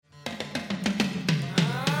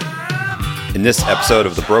In this episode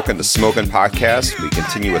of the Broken to Smokin' podcast, we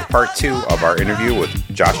continue with part 2 of our interview with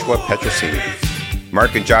Joshua Pietrocini.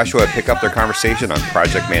 Mark and Joshua pick up their conversation on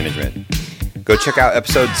project management. Go check out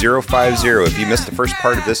episode 050 if you missed the first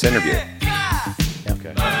part of this interview.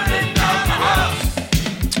 Okay.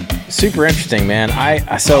 Super interesting, man.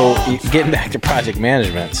 So getting back to project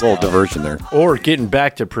management. A little diversion there. Or getting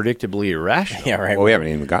back to predictably irrational. Yeah, right. Well, we haven't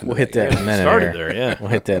even gotten We'll to hit that in a minute. Started there, yeah. We'll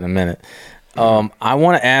hit that in a minute. I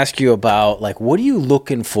want to ask you about, like, what are you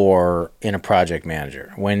looking for in a project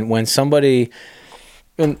manager? When somebody,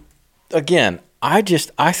 and again, I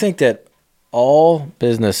think that all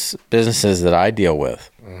businesses that I deal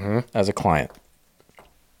with as a client,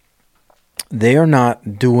 they are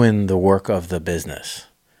not doing the work of the business.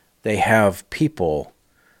 They have people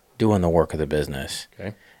doing the work of the business.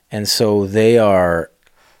 Okay. And so they are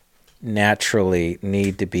naturally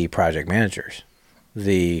need to be project managers,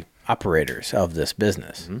 the operators of this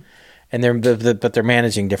business. And they're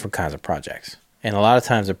managing different kinds of projects. And a lot of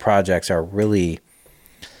times the projects are really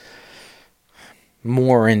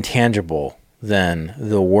more intangible than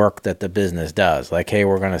the work that the business does. Like, hey,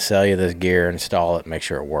 we're going to sell you this gear, install it, make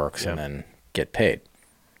sure it works, and then get paid.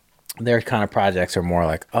 Their kind of projects are more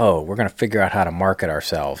like, oh, we're going to figure out how to market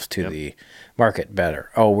ourselves to the market better.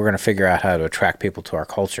 Oh, we're going to figure out how to attract people to our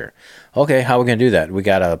culture. Okay, how are we going to do that? We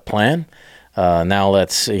got a plan. Now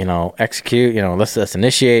let's, execute, let's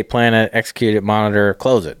initiate, plan it, execute it, monitor,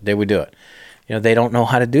 close it. Did we do it? They don't know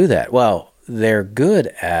how to do that. Well, they're good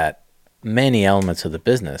at many elements of the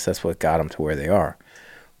business. That's what got them to where they are.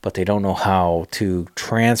 But they don't know how to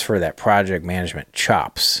transfer that project management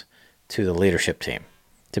chops to the leadership team,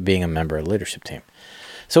 to being a member of the leadership team.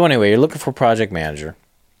 So anyway, you're looking for a project manager.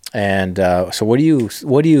 And so what are you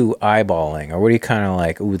eyeballing? Or what are you kind of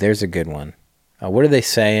like, ooh, there's a good one? What are they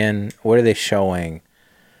saying? What are they showing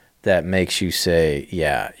that makes you say,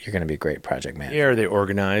 yeah, you're going to be a great project manager? Yeah, are they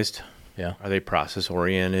organized? Yeah. Are they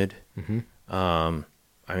process-oriented?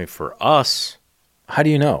 For us... How do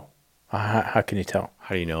you know? How can you tell?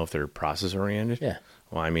 How do you know if they're process-oriented? Yeah.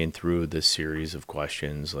 Well, through this series of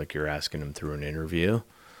questions, like you're asking them through an interview.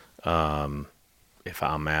 If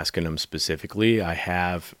I'm asking them specifically, I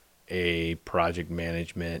have a project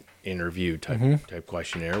management interview type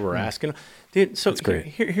questionnaire. We're asking, dude. So that's great.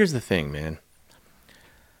 Here's the thing, man.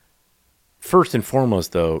 First and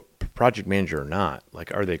foremost, though, project manager or not,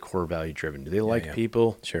 like, are they core value driven? Do they like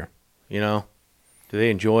people? Sure. Do they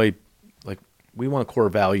enjoy? Like, we want core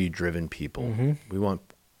value driven people.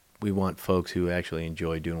 We want folks who actually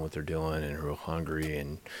enjoy doing what they're doing and who are hungry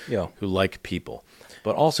and who like people,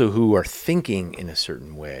 but also who are thinking in a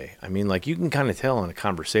certain way. You can kind of tell in a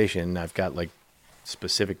conversation. I've got like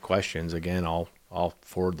specific questions. Again, I'll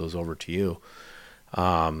forward those over to you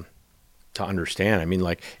to understand.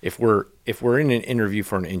 If we're in an interview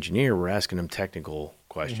for an engineer, we're asking them technical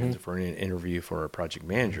questions. If we're in an interview for a project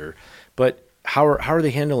manager, but how are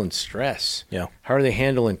they handling stress? Yeah. How are they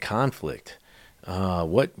handling conflict?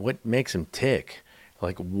 What makes them tick?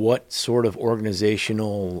 Like, what sort of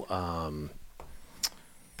organizational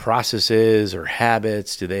processes or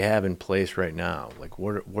habits do they have in place right now? Like,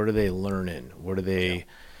 what are they learning? What are they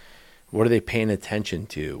paying attention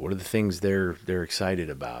to? What are the things they're excited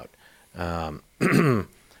about? And you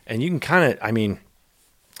can kind of,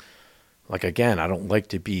 again, I don't like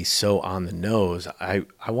to be so on the nose. I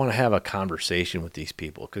want to have a conversation with these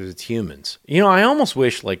people because it's humans. I almost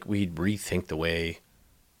wish we'd rethink the way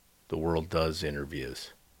the world does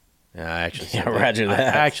interviews. And I actually said roger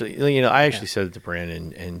that. I actually said it to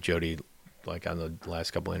Brandon and Jody, on the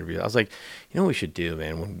last couple of interviews. I was like, what we should do,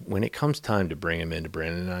 man, when it comes time to bring him into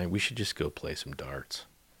Brandon and I, we should just go play some darts.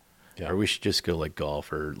 Yeah. Or we should just go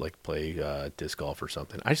golf or play disc golf or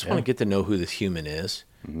something. I just want to get to know who this human is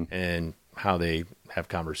and how they have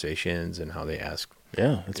conversations and how they ask.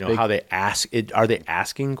 Yeah, how they ask it. Are they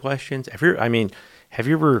asking questions? Have you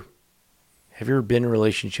ever been in a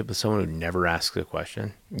relationship with someone who never asks a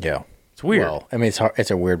question? Yeah, it's weird. Well, it's hard. It's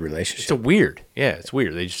a weird relationship. It's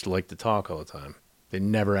weird. They just like to talk all the time. They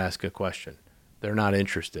never ask a question. They're not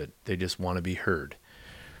interested. They just want to be heard.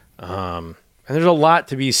 And there's a lot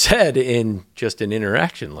to be said in just an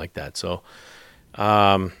interaction like that. So,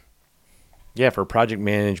 for project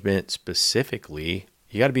management specifically,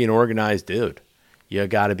 you got to be an organized dude. You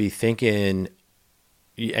got to be thinking,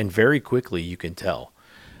 and very quickly you can tell.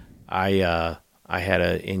 I had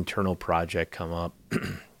an internal project come up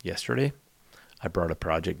yesterday. I brought a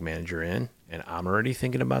project manager in, and I'm already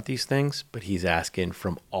thinking about these things, but he's asking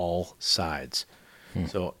from all sides.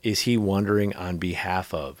 So is he wondering on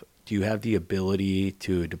behalf of, do you have the ability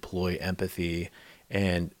to deploy empathy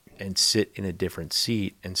and and sit in a different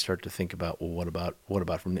seat and start to think about, well, what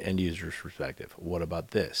about from the end user's perspective? What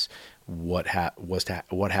about this? What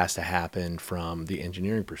has to happen from the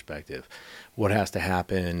engineering perspective? What has to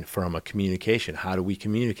happen from a communication? How do we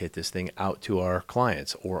communicate this thing out to our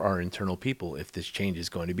clients or our internal people if this change is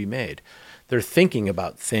going to be made? They're thinking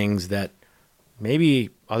about things that maybe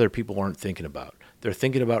other people aren't thinking about. They're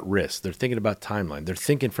thinking about risk. They're thinking about timeline. They're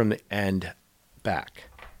thinking from the end back,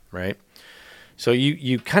 right? So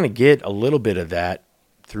you kind of get a little bit of that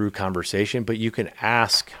through conversation, but you can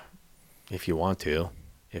ask, if you want to,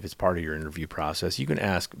 if it's part of your interview process, you can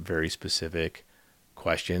ask very specific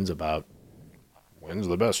questions about when's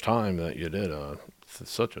the best time that you did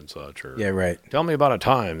such and such, or tell me about a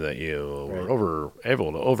time that you were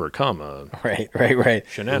able to overcome a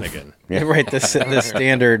shenanigan. Right, the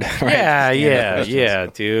standard. Yeah,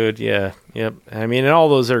 dude, yeah, yep. I mean, and all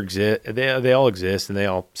those they all exist, and they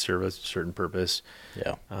all serve a certain purpose.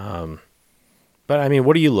 Yeah. But I mean,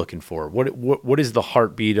 what are you looking for? What is the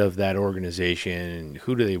heartbeat of that organization?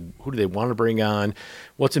 Who do they want to bring on?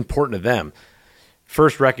 What's important to them?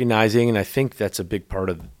 First, recognizing, and I think that's a big part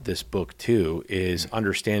of this book too, is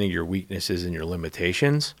understanding your weaknesses and your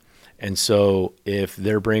limitations. And so if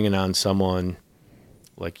they're bringing on someone,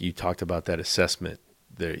 like you talked about that assessment,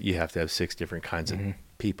 you have to have 6 different kinds of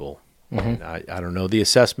people. Mm-hmm. I don't know the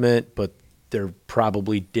assessment, but they're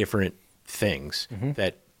probably different things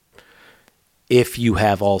that if you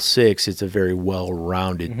have all 6, it's a very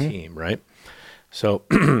well-rounded team, right? So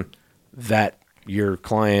that your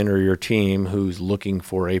client or your team who's looking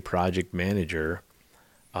for a project manager,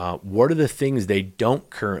 what are the things they don't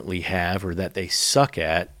currently have or that they suck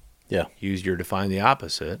at? Yeah. Use your define the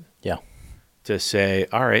opposite. Yeah. To say,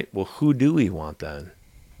 all right, well, who do we want then?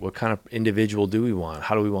 What kind of individual do we want?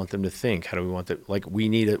 How do we want them to think? How do we want them? Like we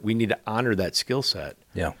need to honor that skill set.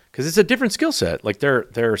 Yeah. Because it's a different skill set. Like there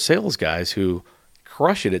are sales guys who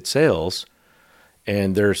crush it at sales,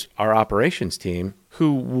 and there's our operations team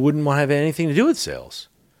who wouldn't want to have anything to do with sales.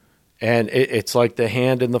 And it's like the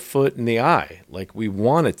hand and the foot and the eye. Like we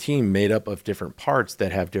want a team made up of different parts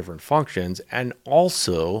that have different functions, and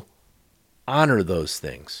also honor those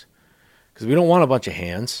things. Because we don't want a bunch of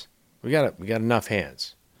hands. We got enough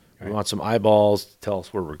hands. Right. We want some eyeballs to tell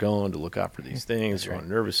us where we're going, to look out for these things. We want a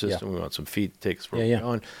nervous system. Yeah. We want some feet to take us where we're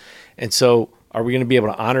going. And so are we going to be able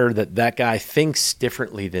to honor that guy thinks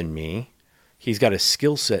differently than me? He's got a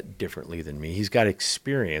skill set differently than me. He's got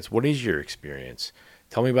experience. What is your experience?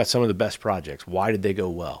 Tell me about some of the best projects. Why did they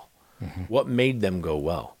go well? Mm-hmm. What made them go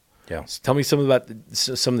well? Yeah. So tell me some of the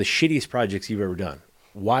shittiest projects you've ever done.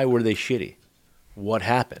 Why were they shitty? What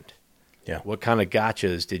happened? Yeah. What kind of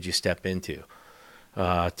gotchas did you step into?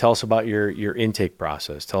 Tell us about your intake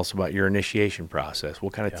process. Tell us about your initiation process.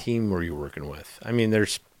 What kind of team were you working with? I mean,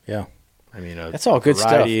 that's all good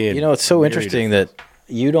stuff. It's so interesting that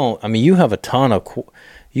you don't. I mean, you have a ton of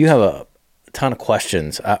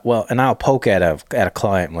questions. And I'll poke at a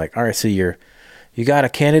client. I'm like, all right, so you got a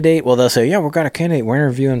candidate? Well, they'll say, yeah, we've got a candidate. We're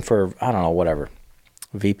interviewing for, I don't know, whatever,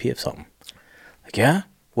 VP of something. Like, yeah,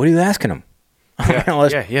 what are you asking them?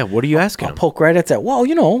 Yeah. What are you asking them? I'll poke right at that. Well,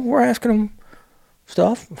 we're asking them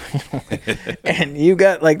stuff, and you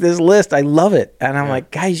got like this list. I love it, and I'm like,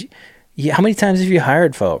 guys. Yeah, how many times have you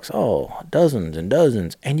hired folks? Oh, dozens and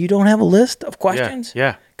dozens. And you don't have a list of questions?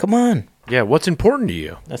 Yeah. Come on. Yeah, what's important to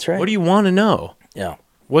you? That's right. What do you want to know? Yeah.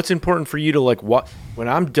 What's important for you to when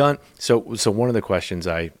I'm done? So one of the questions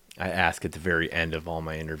I ask at the very end of all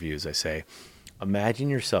my interviews, I say, imagine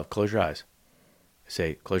yourself, close your eyes. I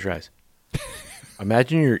say, close your eyes.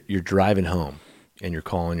 Imagine you're driving home and you're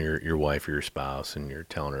calling your wife or your spouse and you're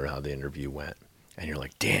telling her how the interview went. And you're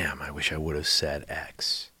like, damn, I wish I would have said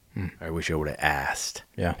X. I wish I would have asked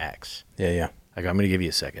X. Yeah. Like, I'm going to give you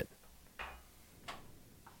a second.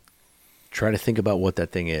 Try to think about what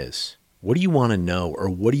that thing is. What do you want to know, or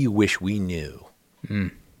what do you wish we knew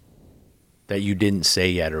that you didn't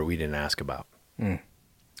say yet or we didn't ask about? And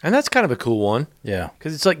that's kind of a cool one. Yeah.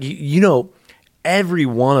 Because it's like, every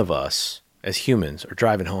one of us as humans are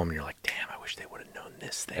driving home and you're like, damn, I wish they would have known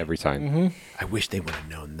this thing. Every time. Mm-hmm. I wish they would have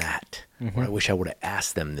known that. Or I wish I would have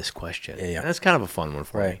asked them this question. Yeah. And that's kind of a fun one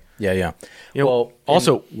for me. Yeah.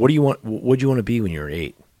 Also, what do you want to be when you're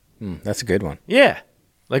 8? That's a good one. Yeah.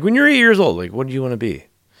 Like when you're 8 years old, like what do you want to be?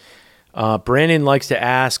 Brandon likes to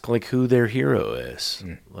ask like who their hero is.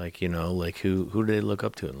 Like, like who do they look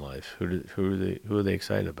up to in life? Who are they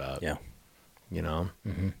excited about? Yeah.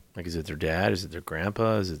 Like, is it their dad? Is it their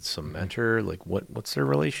grandpa? Is it some mentor? Like what's their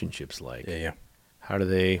relationships like? Yeah. How do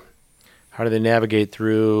they navigate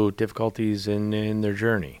through difficulties in their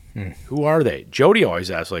journey? Who are they? Jody always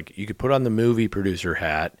asks, like, you could put on the movie producer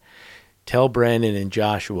hat. tell Brandon and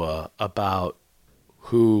Joshua about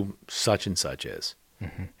who such and such is.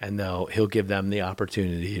 And he'll give them the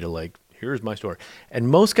opportunity to like, here's my story. And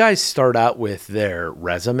most guys start out with their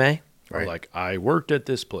resume. Right. Or like, I worked at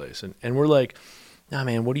this place. And we're like, nah,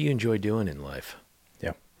 man, what do you enjoy doing in life?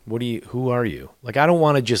 Yeah. Who are you? Like, I don't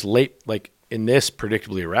want to just like in this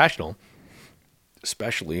Predictably Irrational,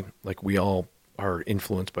 especially like we all are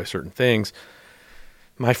influenced by certain things.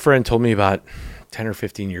 My friend told me about 10 or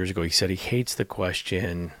 15 years ago, he said he hates the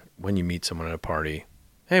question when you meet someone at a party,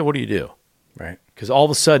 hey, what do you do? Right. Because all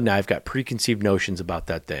of a sudden I've got preconceived notions about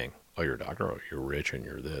that thing. Oh, you're a doctor. Oh, you're rich and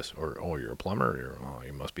you're this. Or, oh, you're a plumber. Oh,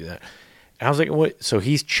 you must be that. And I was like, what? So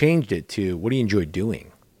he's changed it to, what do you enjoy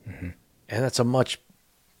doing? And that's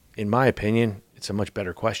in my opinion, it's a much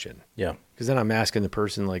better question. Yeah. Because then I'm asking the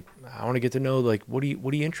person, like, I want to get to know, like, what are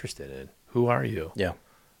you interested in? Who are you? Yeah.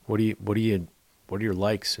 What are your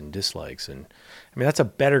likes and dislikes? And I mean, that's a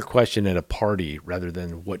better question at a party rather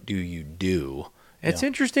than what do you do? It's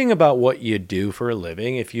interesting about what you do for a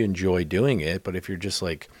living if you enjoy doing it, but if you're just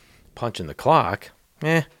like punching the clock,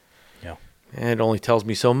 it only tells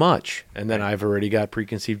me so much. And then I've already got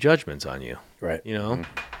preconceived judgments on you. Right. You know?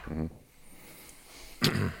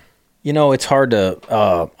 You know, it's hard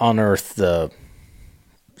to unearth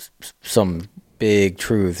some big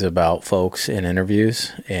truths about folks in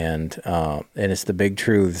interviews, and it's the big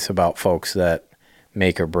truths about folks that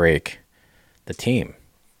make or break the team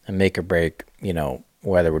and make or break, you know,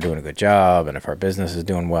 whether we're doing a good job and if our business is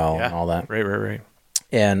doing well and all that. Right.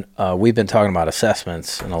 And we've been talking about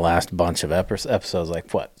assessments in the last bunch of episodes,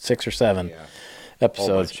 like what, 6 or 7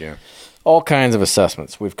 episodes. Bunch, all kinds of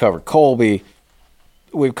assessments. We've covered Colby.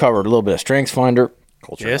 We've covered a little bit of StrengthsFinder.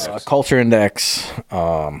 Culture Index.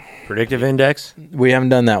 Predictive Index. We haven't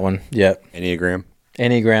done that one yet. Enneagram.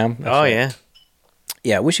 That's right. Yeah.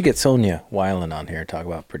 Yeah, we should get Sonia Weiland on here and talk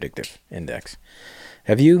about Predictive Index.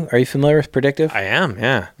 Are you familiar with Predictive? I am,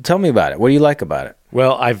 yeah. Tell me about it. What do you like about it?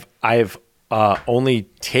 Well, I've only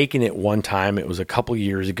taken it one time. It was a couple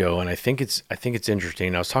years ago, and I think it's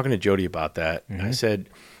interesting. I was talking to Jody about that, and I said,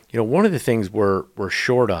 you know, one of the things we're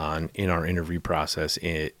short on in our interview process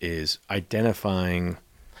is identifying,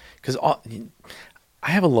 because I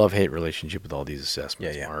have a love-hate relationship with all these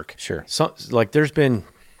assessments, Mark. Sure. So, like, there's been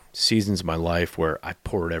seasons of my life where I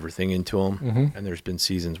poured everything into them, and there's been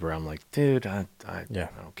seasons where I'm like, dude, I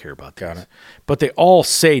don't care about this. Got it. But they all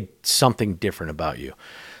say something different about you.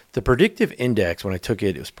 The Predictive Index, when I took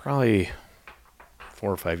it, it was probably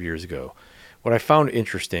 4 or 5 years ago. What I found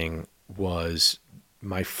interesting was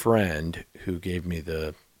my friend who gave me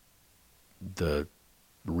the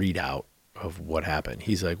readout of what happened.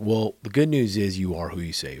 He's like, well, the good news is you are who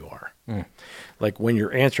you say you are. Like when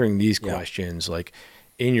you're answering these questions, like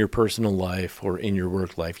in your personal life or in your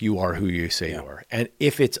work life, you are who you say you are. And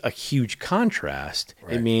if it's a huge contrast,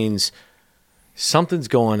 it means something's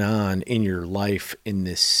going on in your life in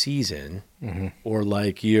this season, or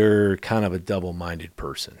like you're kind of a double-minded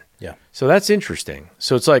person. Yeah. So that's interesting.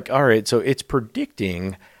 So it's like, all right, so it's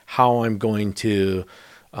predicting how I'm going to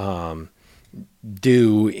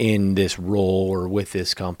do in this role or with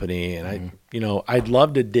this company. And I'd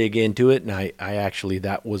love to dig into it. And I actually,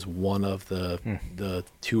 that was one of the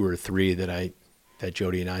 2 or 3 that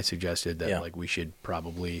Jody and I suggested that like we should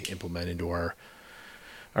probably implement into our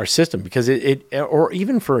system, because it or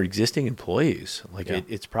even for existing employees, like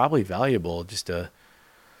it's probably valuable just to,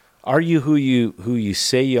 are you who you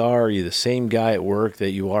say you are? Are you the same guy at work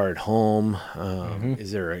that you are at home?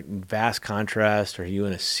 Is there a vast contrast? Are you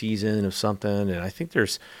in a season of something? And I think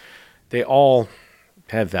they all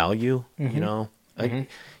have value, you know? Like,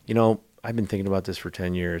 you know, I've been thinking about this for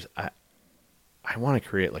 10 years. I want to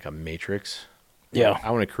create like a matrix. Yeah.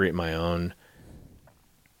 I want to create my own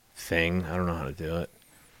thing. I don't know how to do it.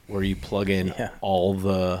 Where you plug in all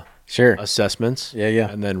the assessments,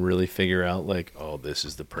 and then really figure out like, oh, this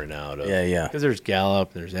is the printout of, because there's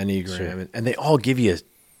Gallup, there's Enneagram, and they all give you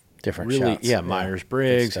different really, shots.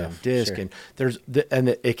 Myers-Briggs and DISC, and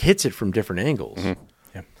it hits it from different angles.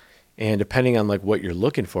 And depending on like what you're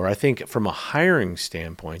looking for, I think from a hiring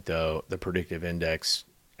standpoint, though, the Predictive Index,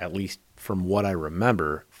 at least from what I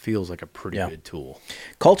remember, feels like a pretty good tool.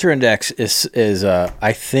 Culture Index is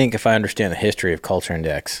I think, if I understand the history of Culture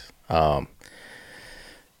Index,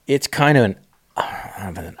 it's kind of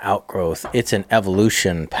an outgrowth. It's an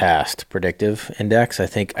evolution past Predictive Index. I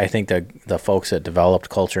think the folks that developed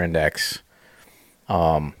Culture Index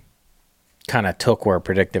kind of took where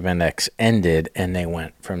Predictive Index ended and they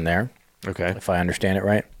went from there. Okay. If I understand it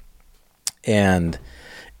right. And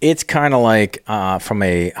it's kind of like, from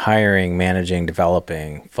a hiring, managing,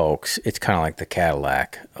 developing folks, it's kind of like the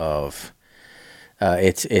Cadillac of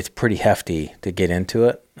it's pretty hefty to get into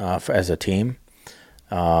it as a team.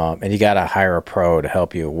 And you got to hire a pro to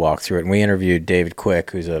help you walk through it. And we interviewed David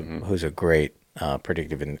Quick, who's a great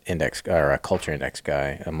predictive index or a culture index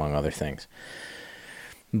guy, among other things.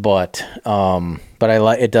 But I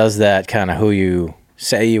like it does that kind of who you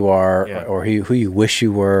say you are or who you wish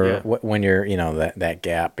you were when you're that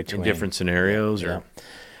gap between in different scenarios or.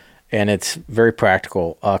 And it's very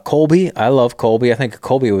practical. Colby, I love Colby. I think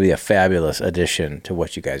Colby would be a fabulous addition to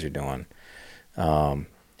what you guys are doing. And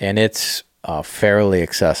it's fairly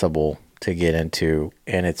accessible to get into,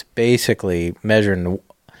 and it's basically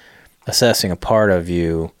assessing a part of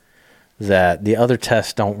you that the other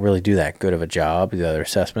tests don't really do that good of a job, the other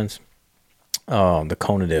assessments. The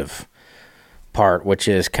cognitive part, which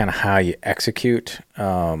is kind of how you execute,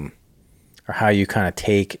 or how you kind of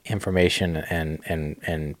take information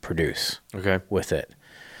and produce with it.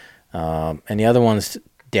 And the other ones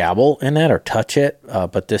dabble in that or touch it,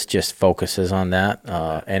 but this just focuses on that.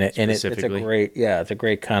 It's a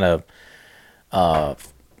great kind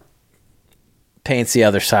of paints the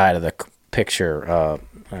other side of the picture. I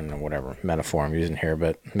don't know whatever metaphor I'm using here,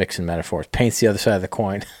 but mixing metaphors paints the other side of the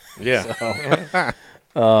coin. Yeah.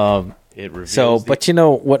 It reveals but you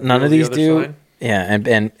know what? None of these do. Side? Yeah,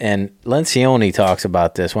 and Lencioni talks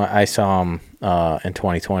about this. When I saw him in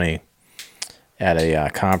 2020 at a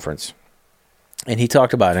conference, and he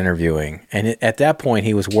talked about interviewing. And at that point,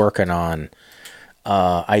 he was working on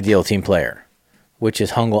Ideal Team Player, which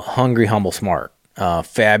is hungry, humble, smart.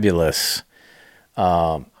 Fabulous.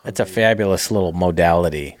 It's a fabulous little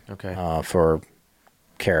modality for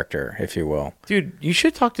character, if you will. Dude, you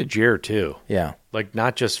should talk to Jer too. Yeah. Like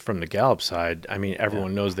not just from the Gallup side. I mean,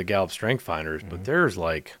 everyone knows the Gallup Strength Finders, but there's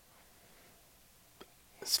like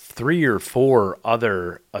 3 or 4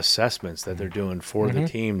 other assessments that they're doing for the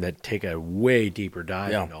team that take a way deeper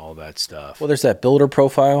dive into all that stuff. Well, there's that builder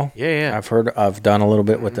profile. Yeah. I've done a little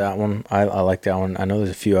bit with that one. I like that one. I know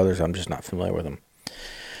there's a few others. I'm just not familiar with them.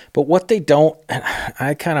 But what they don't,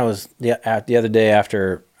 I kind of was the other day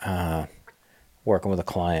after working with a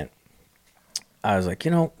client, I was like,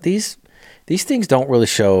 these things don't really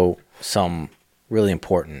show some really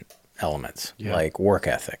important elements like work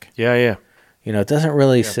ethic. Yeah. It doesn't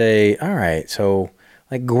really say, all right, so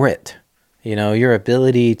like grit, your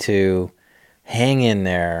ability to hang in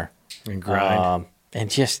there and grind and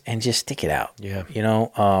just stick it out. Yeah.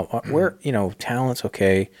 Where, talent's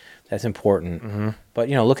okay. That's important. But,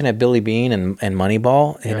 looking at Billy Beane and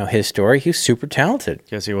Moneyball, his story, he was super talented.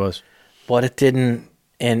 Yes, he was. But it didn't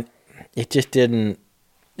mean he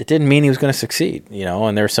was going to succeed,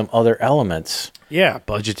 and there's some other elements. Yeah,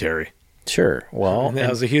 budgetary. Sure. Well, that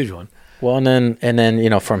was a huge one. Well, and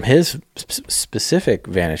then from his specific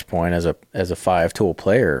vantage point as a 5-tool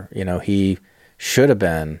player, he should have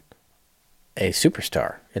been a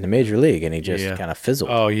superstar in the major league, and he just kind of fizzled.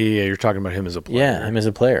 Oh, yeah, you're talking about him as a player. Yeah, him as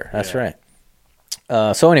a player. That's right.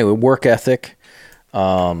 So anyway, work ethic.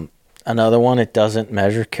 Another one, it doesn't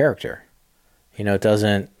measure character. It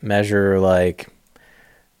doesn't measure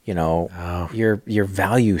your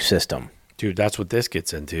value system. Dude, that's what this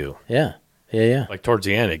gets into. Yeah. Like towards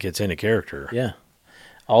the end, it gets into character. Yeah.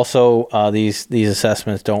 Also, these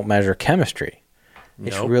assessments don't measure chemistry.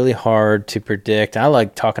 It's really hard to predict. I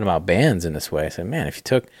like talking about bands in this way. I say, man, if you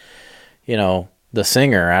took, the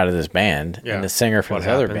singer out of this band and the singer from this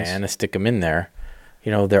other band and stick them in there,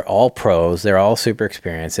 they're all pros. They're all super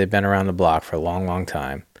experienced. They've been around the block for a long, long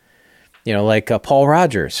time. Like Paul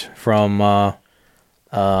Rogers from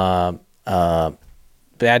Bad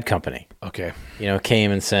Company. Okay.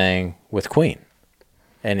 Came and sang with Queen.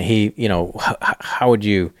 And he, how would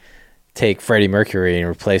you take Freddie Mercury and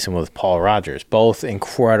replace him with Paul Rogers? Both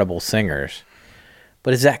incredible singers.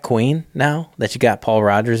 But is that Queen now that you got Paul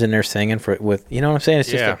Rogers in there singing with, you know what I'm saying? It's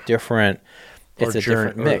just a different,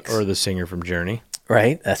 different mix. Or the singer from Journey.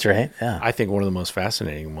 Right. That's right. Yeah. I think one of the most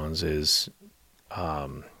fascinating ones is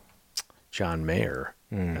John Mayer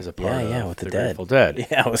as a part of with the Grateful Dead.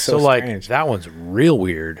 Yeah, it was so strange. That one's real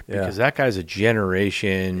weird because that guy's a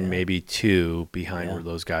generation, maybe 2 behind where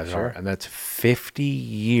those guys are. And that's 50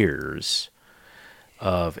 years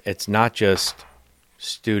of, it's not just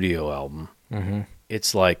studio album.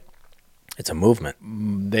 It's like, it's a movement.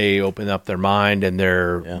 They open up their mind and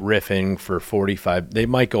they're riffing for 45. They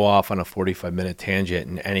might go off on a 45-minute tangent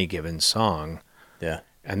in any given song. Yeah.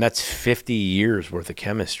 And that's 50 years worth of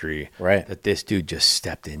chemistry that this dude just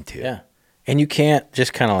stepped into. Yeah. And you can't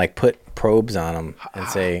just kind of like put probes on them and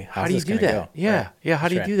say, how do you do that? Go? Yeah. Right. Yeah. How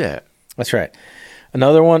do you do that? That's right.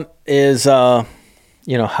 Another one is, how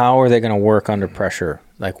are they going to work under pressure?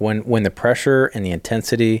 Like when the pressure and the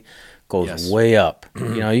intensity goes way up.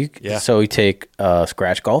 So you take a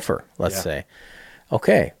scratch golfer, let's say.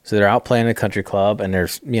 Okay, so they're out playing a country club and they're,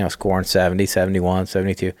 scoring 70, 71,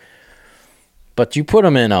 72. But you put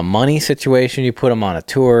them in a money situation, you put them on a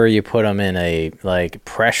tour, you put them in a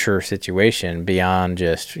pressure situation beyond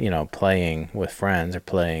just, playing with friends or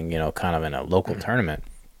playing, kind of in a local tournament.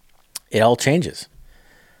 It all changes,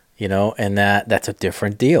 and that's a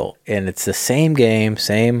different deal. And it's the same game,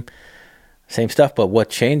 same stuff, but what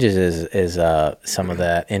changes is some of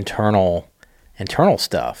that internal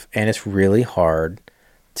stuff, and it's really hard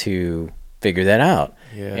to figure that out.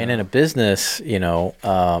 Yeah. And in a business, you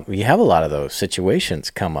have a lot of those situations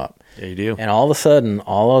come up. Yeah, you do. And all of a sudden,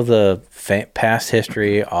 all of the past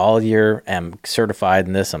history, all your I'm certified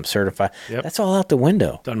in this, I'm certified. Yep. That's all out the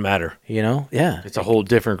window. Doesn't matter. Yeah. It's a whole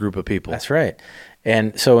different group of people. That's right.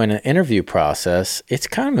 And so in an interview process, it's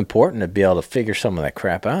kind of important to be able to figure some of that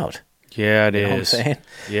crap out. Yeah, it is. You know what I'm saying?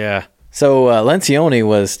 Yeah. So Lencioni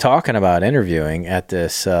was talking about interviewing at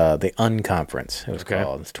this the unconference. It was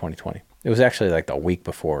called. It's 2020. It was actually like the week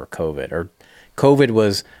before COVID, or COVID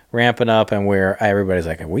was ramping up, and where everybody's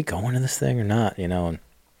like, "Are we going to this thing or not?" And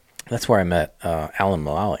that's where I met Alan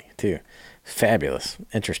Mullally too. Fabulous,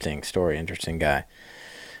 interesting story, interesting guy.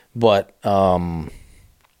 But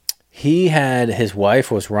his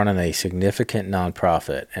wife was running a significant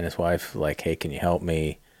nonprofit, and his wife like, "Hey, can you help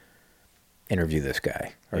me interview this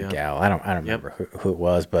guy or gal?" I don't remember who it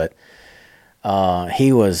was, but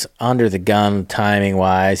he was under the gun timing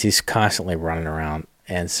wise. He's constantly running around,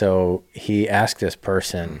 and so he asked this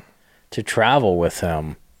person to travel with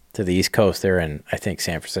him to the East Coast. They're in, I think,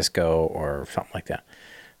 San Francisco or something like that,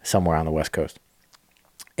 somewhere on the West Coast.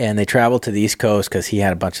 And they traveled to the East Coast because he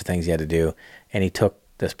had a bunch of things he had to do, and he took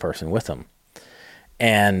this person with him.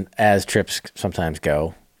 And as trips sometimes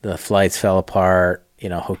go, the flights fell apart.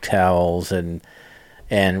 Hotels and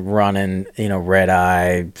running, red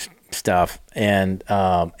eye stuff, and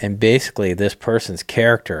basically this person's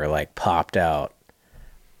character like popped out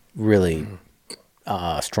really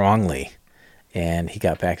strongly, and he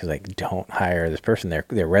got back. He's like, "Don't hire this person.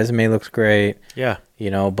 Their resume looks great,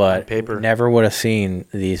 but paper. Never would have seen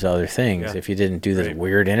these other things if you didn't do this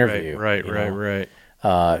weird interview." Right.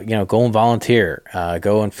 Go and volunteer.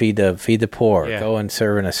 Go and feed the poor. Yeah. Go and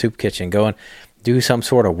serve in a soup kitchen. Go and do some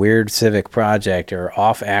sort of weird civic project or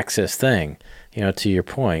off-axis thing, to your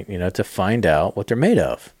point, to find out what they're made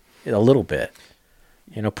of a little bit.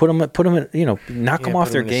 Put them in, knock them off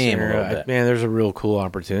their game a little bit. Man, there's a real cool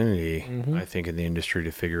opportunity, I think, in the industry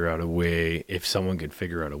to figure out a way, if someone could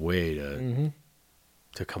figure out a way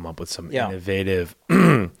to come up with some innovative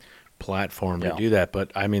platform to do that.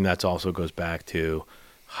 But, I mean, that also goes back to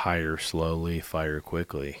hire slowly, fire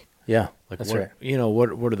quickly. Yeah, that's right.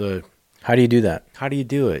 What are the... How do you do that? How do you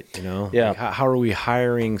do it? Yeah. Like, how are we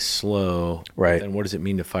hiring slow? Right. And what does it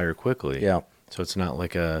mean to fire quickly? Yeah. So it's not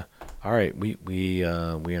like all right, we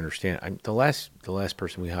understand. The last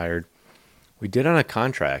person we hired, we did on a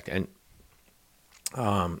contract, and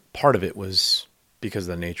part of it was because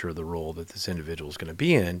of the nature of the role that this individual is going to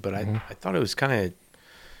be in. But I thought it was kind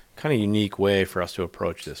of unique way for us to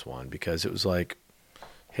approach this one, because it was like,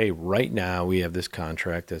 hey, right now we have this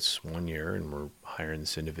contract that's 1 year, and we're hiring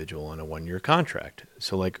this individual on a 1-year contract.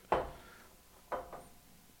 So, like,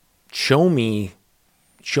 show me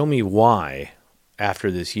why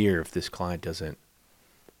after this year, if this client doesn't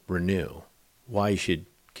renew, why you should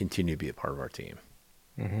continue to be a part of our team.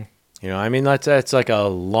 I mean, that's like a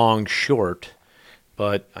long short,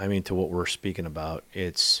 but I mean, to what we're speaking about,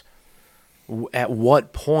 it's at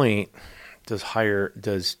what point does hire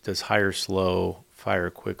slow, fire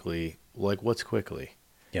quickly? Like, what's quickly?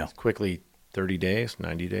 Yeah. It's quickly 30 days,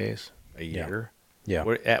 90 days, a year. Yeah.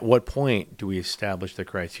 At what point do we establish the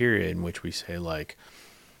criteria in which we say, like,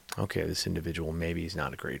 okay, this individual maybe is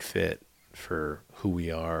not a great fit for who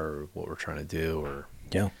we are or what we're trying to do, or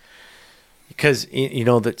because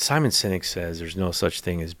that Simon Sinek says there's no such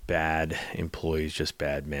thing as bad employees, just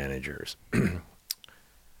bad managers.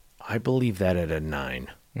 I believe that at a 9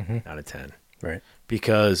 out of 10. Right.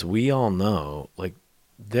 Because we all know, like,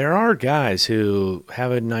 there are guys who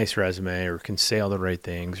have a nice resume or can say all the right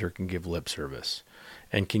things or can give lip service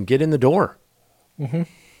and can get in the door.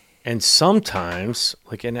 And sometimes,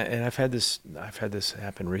 like, and I've had this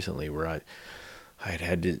happen recently where I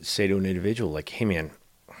had to say to an individual, like, hey, man,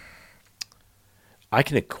 I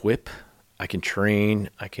can equip, I can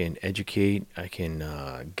train, I can educate, I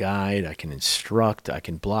can guide, I can instruct, I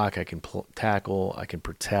can block, I can tackle, I can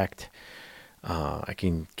protect, I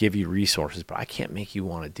can give you resources, but I can't make you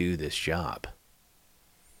want to do this job.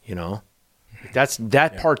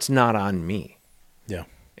 That part's not on me. Yeah.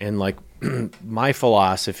 And, like, my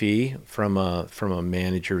philosophy from a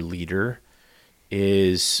manager leader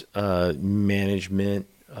is management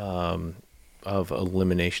of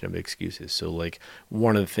elimination of excuses. So like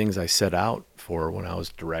one of the things I set out for when I was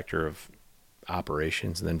director of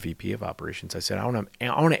operations and then VP of operations, I said, I want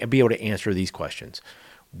to be able to answer these questions.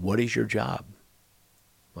 What is your job?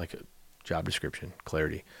 Like a job description,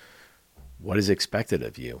 clarity. What is expected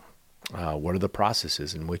of you? What are the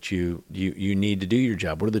processes in which you need to do your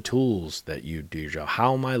job? What are the tools that you do your job?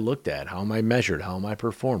 How am I looked at? How am I measured? How am I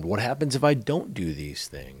performed? What happens if I don't do these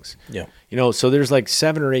things? Yeah. So there's like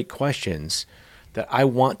 7 or 8 questions that I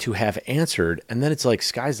want to have answered. And then it's like,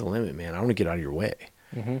 sky's the limit, man. I want to get out of your way.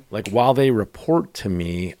 Mm-hmm. Like while they report to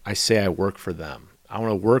me, I say I work for them. I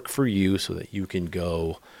want to work for you so that you can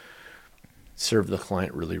go serve the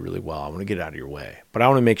client really, really well. I want to get out of your way, but I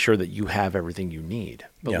want to make sure that you have everything you need.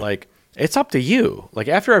 But like, it's up to you. Like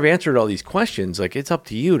after I've answered all these questions, like it's up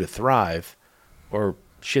to you to thrive or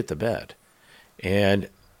shit the bed. And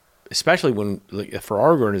especially when, like, for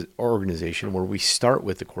our organization where we start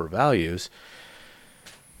with the core values,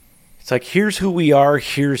 it's like, here's who we are,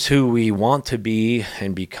 here's who we want to be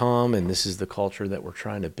and become, and this is the culture that we're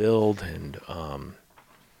trying to build. And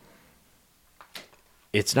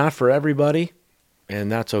it's not for everybody,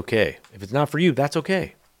 and that's okay. If it's not for you, that's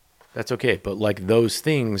okay. That's okay. But like those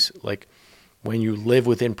things, like when you live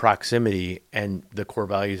within proximity and the core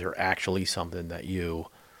values are actually something that you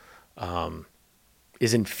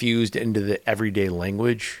is infused into the everyday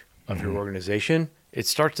language of your organization, it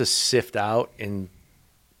starts to sift out and,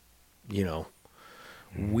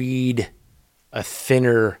 weed a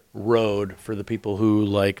thinner road for the people who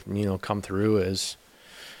like, come through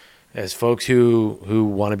as folks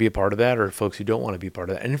who want to be a part of that or folks who don't want to be a part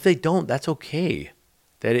of that. And if they don't, that's okay.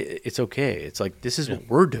 It's okay. It's like, this is what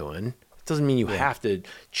we're doing. It doesn't mean you have to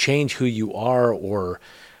change who you are, or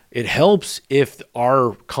it helps if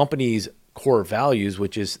our company's core values,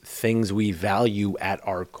 which is things we value at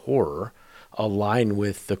our core, align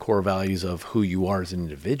with the core values of who you are as an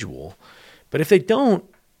individual. But if they don't,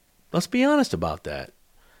 let's be honest about that.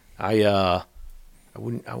 I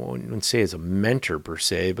wouldn't say as a mentor per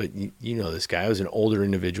se, but you know this guy. I was an older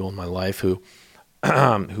individual in my life who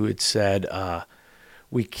had said,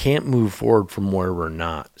 we can't move forward from where we're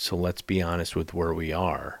not. So let's be honest with where we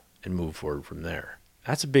are and move forward from there.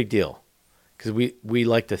 That's a big deal, because we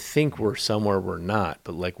like to think we're somewhere we're not.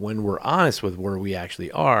 But like when we're honest with where we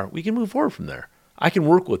actually are, we can move forward from there. I can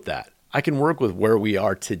work with that. I can work with where we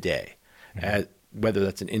are today, whether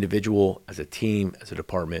that's an individual, as a team, as a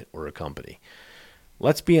department, or a company.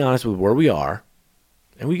 Let's be honest with where we are,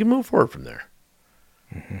 and we can move forward from there.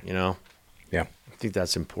 Yeah. I think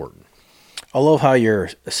that's important. I love how you're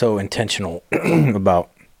so intentional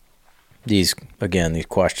about these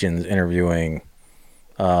questions, interviewing,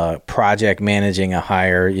 project managing a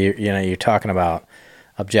hire. You're talking about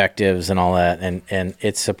objectives and all that, and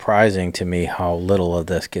it's surprising to me how little of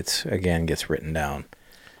this gets written down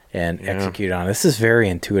and executed on. This is very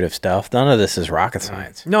intuitive stuff. None of this is rocket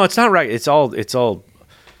science. No, it's not right. It's all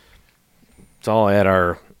at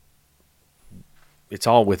our. It's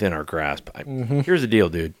all within our grasp. Here's the deal,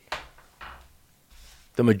 dude.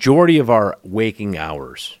 The majority of our waking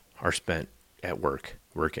hours are spent at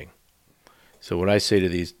working. So what I say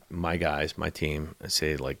to my guys, my team, I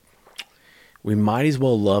say, like, we might as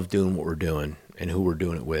well love doing what we're doing and who we're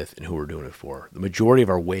doing it with and who we're doing it for. The majority of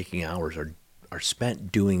our waking hours are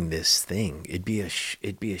spent doing this thing. It'd be a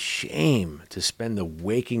shame to spend the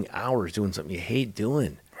waking hours doing something you hate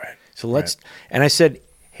doing. Right. So and I said,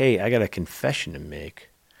 hey, I got a confession to make.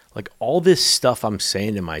 Like, all this stuff I'm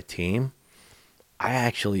saying to my team, I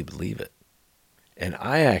actually believe it. And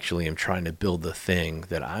I actually am trying to build the thing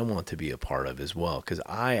that I want to be a part of as well, because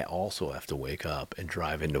I also have to wake up and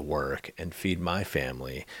drive into work and feed my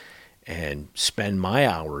family and spend my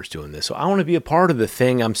hours doing this. So I want to be a part of the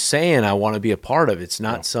thing I'm saying I want to be a part of. It's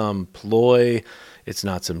not some ploy. It's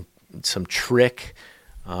not some trick.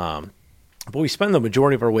 But we spend the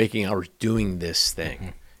majority of our waking hours doing this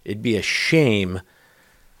thing. It'd be a shame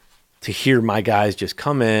to hear my guys just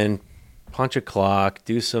come in, punch a clock,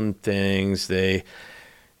 do some things. They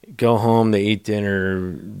go home, they eat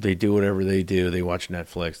dinner, they do whatever they do. They watch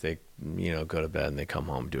Netflix, they go to bed, and they come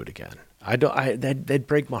home and do it again. That'd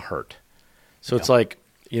break my heart. So it's like,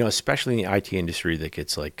 especially in the IT industry that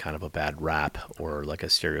gets like kind of a bad rap, or like a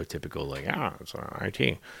stereotypical like, it's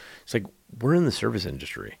IT. It's like, we're in the service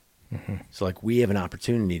industry. So like, we have an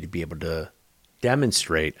opportunity to be able to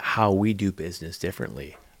demonstrate how we do business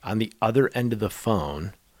differently. On the other end of the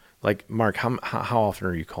phone, like, Mark, how often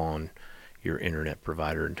are you calling your internet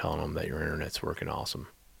provider and telling them that your internet's working awesome?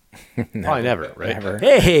 Probably never, right? Never.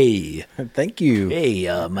 Hey, Thank you.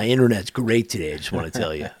 hey, my internet's great today. I just want to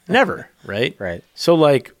tell you. Never, right? Right. So,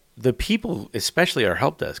 like, the people, especially our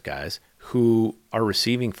help desk guys, who are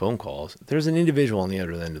receiving phone calls, there's an individual on the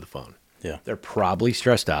other end of the phone. Yeah. They're probably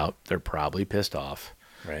stressed out. They're probably pissed off.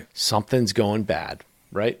 Right. Something's going bad,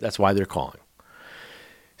 right? That's why they're calling.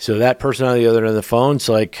 So that person on the other end of the phone's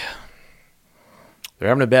like, they're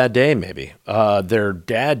having a bad day maybe. Their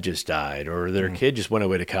dad just died, or their kid just went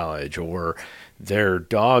away to college, or their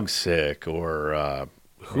dog's sick, or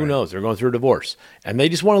who knows? They're going through a divorce. And they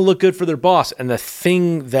just want to look good for their boss. And the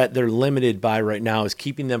thing that they're limited by right now is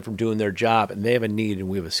keeping them from doing their job. And they have a need and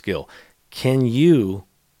we have a skill. Can you,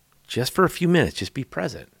 just for a few minutes, just be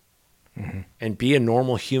present and be a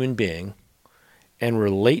normal human being and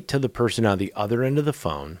relate to the person on the other end of the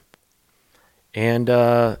phone and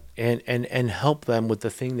help them with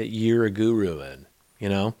the thing that you're a guru in, you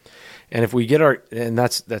know? And if we get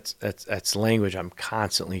that's language I'm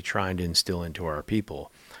constantly trying to instill into our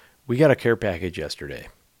people. We got a care package yesterday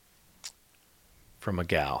from a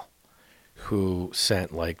gal who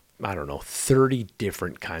sent 30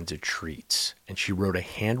 different kinds of treats. And she wrote a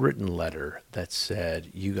handwritten letter that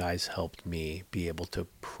said, you guys helped me be able to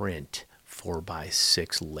print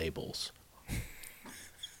 4x6 labels.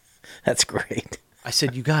 That's great. I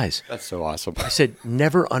said, you guys. That's so awesome. I said,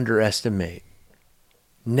 never underestimate.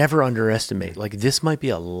 Like, this might be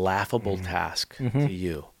a laughable task to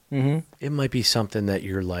you. It might be something that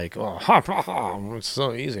you're like, it's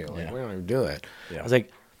so easy. Like, we don't even do it. Yeah. I was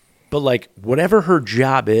like, but like, whatever her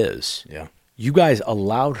job is, Yeah. you guys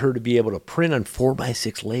allowed her to be able to print on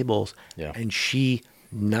 4x6 labels. Yeah. And she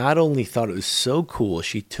not only thought it was so cool,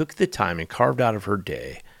 she took the time and carved out of her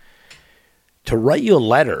day to write you a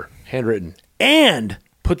letter, handwritten, and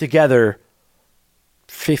put together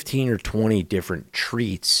 15 or 20 different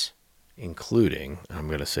treats, including, I'm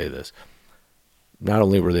going to say this, not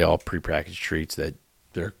only were they all prepackaged treats that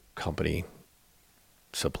their company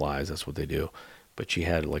supplies, that's what they do, but she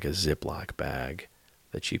had like a Ziploc bag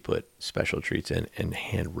that she put special treats in and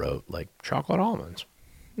hand wrote like chocolate almonds.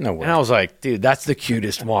 No way. And I was like, dude, that's the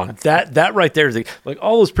cutest one. That right there is like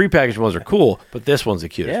all those prepackaged ones are cool, but this one's the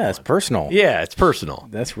cutest Yeah, one. it's personal. Yeah, it's personal.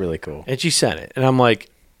 That's really cool. And she sent it. And I'm like,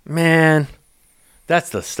 man,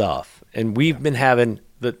 that's the stuff. And we've been having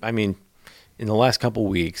in the last couple of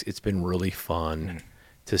weeks, it's been really fun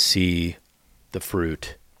to see the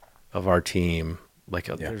fruit of our team. Like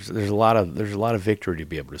there's a lot of victory to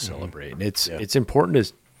be able to celebrate. And it's important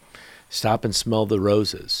to stop and smell the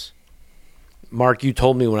roses. Mark, you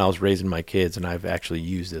told me when I was raising my kids, and I've actually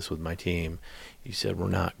used this with my team, you said, we're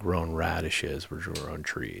not growing radishes, we're growing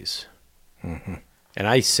trees. And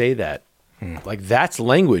I say that, like that's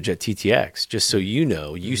language at TTX, just so you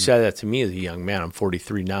know. You said that to me as a young man. I'm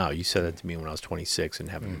 43 now. You said that to me when I was 26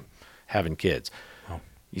 and having kids. Oh.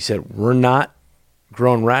 You said, we're not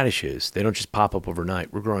growing radishes. They don't just pop up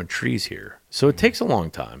overnight. We're growing trees here. So it takes a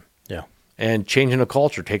long time. Yeah. And changing a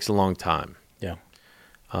culture takes a long time. Yeah.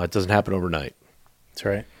 It doesn't happen overnight. That's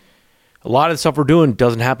right. A lot of the stuff we're doing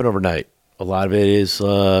doesn't happen overnight. A lot of it is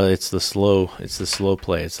it's the slow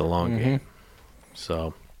play. It's the long game.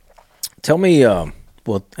 So tell me, and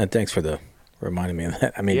thanks for reminding me of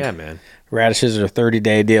that. I mean, yeah, man. Radishes are a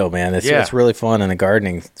 30-day deal, man. It's really fun in the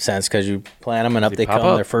gardening sense because you plant them and up they come.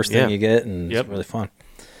 Up. They're first thing you get, and it's really fun.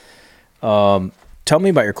 Tell me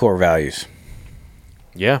about your core values.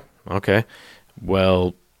 Yeah. Okay.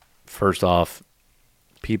 Well, first off,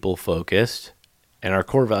 people focused, and our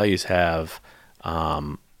core values have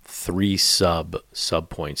 3 sub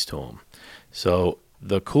points to them. So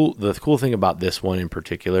the cool thing about this one in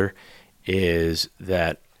particular is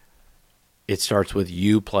that it starts with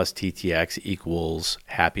U plus TTX equals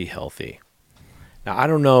happy, healthy. Now, I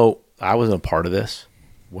don't know. I wasn't a part of this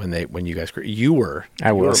when you guys created. You were.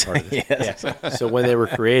 I was. You were a part of this. Yes. Yeah. So when they were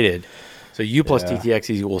created, so U plus TTX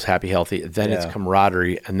equals happy, healthy. Then it's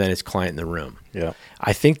camaraderie, and then it's client in the room. Yeah.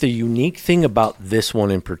 I think the unique thing about this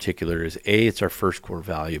one in particular is it's our first core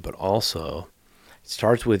value, but also it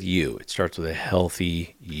starts with you. It starts with a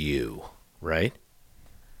healthy you, right?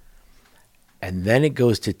 And then it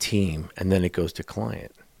goes to team, and then it goes to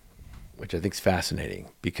client, which I think is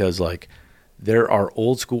fascinating because like there are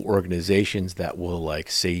old school organizations that will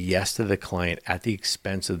like say yes to the client at the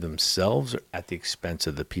expense of themselves or at the expense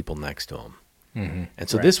of the people next to them. And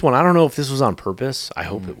so this one, I don't know if this was on purpose. I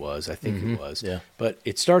hope it was. I think it was. Yeah. But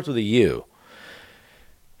it starts with a you.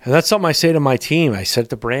 And that's something I say to my team. I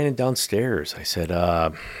said to Brandon downstairs, I said,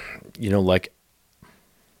 like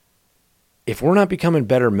if we're not becoming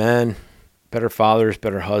better men, better fathers,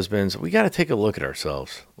 better husbands, we got to take a look at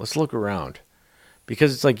ourselves. Let's look around.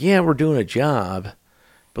 Because it's like, yeah, we're doing a job,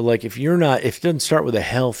 But like if it doesn't start with a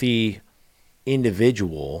healthy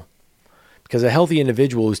individual, because a healthy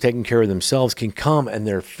individual who's taking care of themselves can come and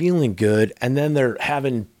they're feeling good, and then they're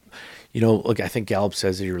having, like I think Gallup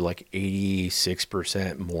says that you're like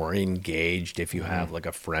 86% more engaged if you have like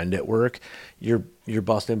a friend at work. You're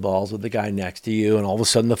busting balls with the guy next to you, and all of a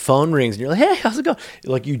sudden the phone rings and you're like, hey, how's it going?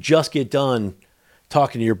 Like you just get done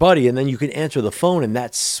talking to your buddy, and then you can answer the phone, and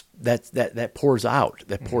that pours out,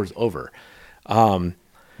 that pours over.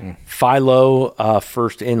 Philo,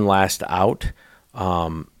 first in, last out.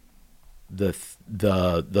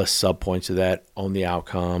 The sub points of that: own the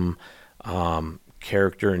outcome,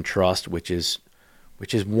 character and trust, which is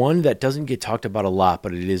one that doesn't get talked about a lot,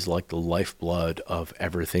 but it is like the lifeblood of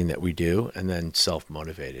everything that we do. And then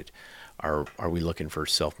self-motivated. Are we looking for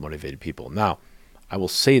self-motivated people? Now, I will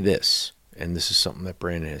say this, and this is something that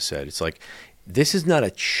Brandon has said. It's like, this is not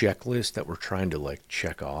a checklist that we're trying to like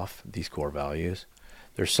check off these core values.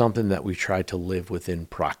 There's something that we try to live within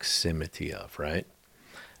proximity of, right?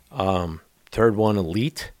 Third one,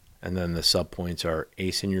 elite. And then the sub points are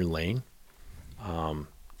ace in your lane.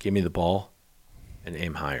 Give me the ball and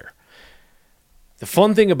aim higher. The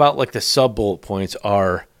fun thing about like the sub bullet points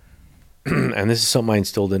are, and this is something I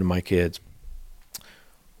instilled into my kids,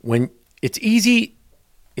 when it's easy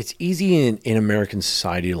in American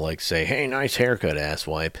society to like say, hey, nice haircut,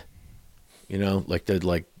 asswipe. Like they'd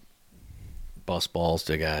like bust balls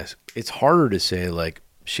to guys. It's harder to say like,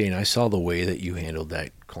 Shane, I saw the way that you handled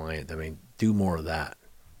that client. I mean, do more of that.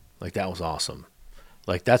 Like, that was awesome.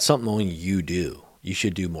 Like, that's something only you do. You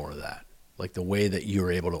should do more of that. Like, the way that you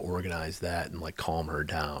were able to organize that and, like, calm her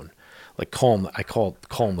down. Like, calm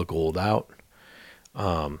the gold out.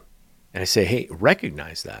 And I say, hey,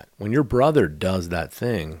 recognize that. When your brother does that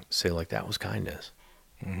thing, say, like, that was kindness.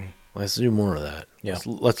 Mm-hmm. Let's do more of that. Yeah.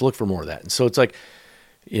 Let's look for more of that. And so it's like,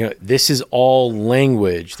 this is all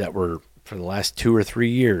language that we're, for the last 2 or 3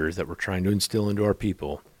 years, that we're trying to instill into our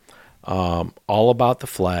people. All about the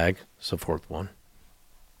flag. So fourth one.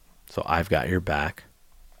 So I've got your back.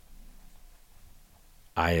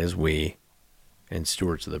 I as we, and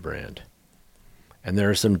stewards of the brand. And there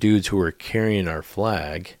are some dudes who are carrying our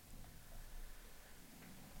flag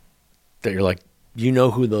that you're like,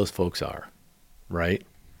 who those folks are, right?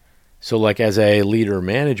 So like as a leader or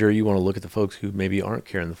manager, you want to look at the folks who maybe aren't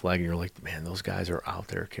carrying the flag, and you're like, man, those guys are out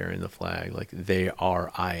there carrying the flag. Like they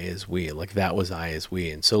are I as we. Like that was I as we.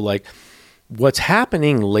 And so like what's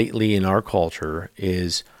happening lately in our culture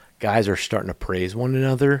is guys are starting to praise one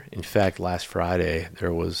another. In fact, last Friday,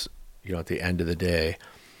 there was, at the end of the day,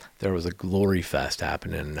 there was a glory fest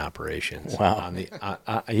happening in operations. Wow.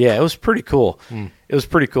 Yeah, it was pretty cool. It was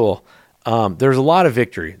pretty cool. There's a lot of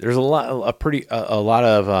victory. There's a lot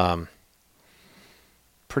of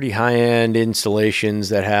pretty high-end installations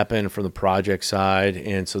that happen from the project side.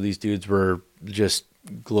 And so these dudes were just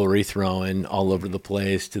glory throwing all over the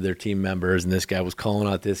place to their team members. And this guy was calling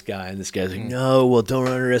out this guy, and this guy's like, no, well, don't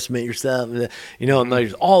underestimate yourself. And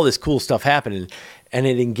there's all this cool stuff happening. And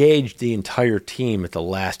it engaged the entire team at the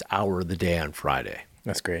last hour of the day on Friday.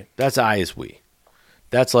 That's great. That's I as we.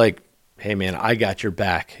 That's like, hey, man, I got your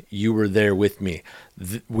back. You were there with me.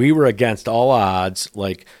 We were against all odds.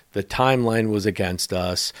 Like, the timeline was against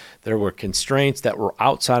us. There were constraints that were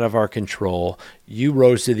outside of our control. You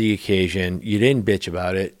rose to the occasion. You didn't bitch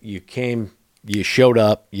about it. You came, you showed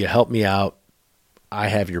up, you helped me out. I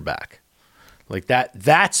have your back. Like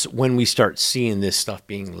that's when we start seeing this stuff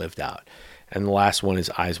being lived out. And the last one is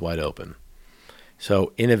eyes wide open.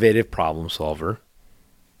 So innovative problem solver.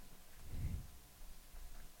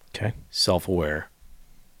 Okay. Self-aware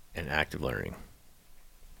and active learning.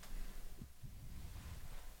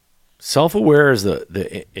 Self-aware is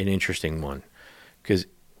an interesting one, because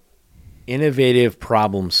innovative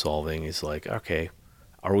problem solving is like, okay,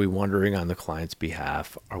 are we wondering on the client's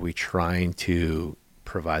behalf? Are we trying to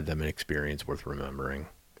provide them an experience worth remembering?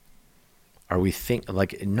 Are we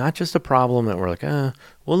like not just a problem that we're like, well,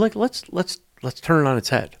 like let's turn it on its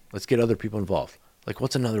head. Let's get other people involved. Like,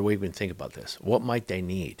 what's another way we can think about this? What might they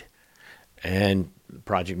need? And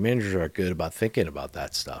project managers are good about thinking about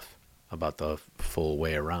that stuff, about the full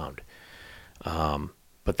way around.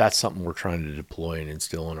 But that's something we're trying to deploy and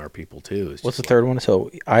instill in our people too. What's the third one?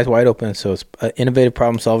 So eyes wide open. So it's innovative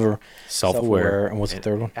problem solver, self-aware. And what's the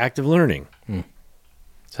third one? Active learning. So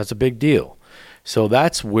that's a big deal. So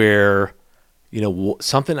that's where,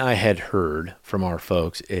 something I had heard from our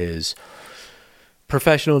folks is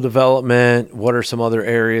professional development. What are some other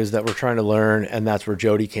areas that we're trying to learn? And that's where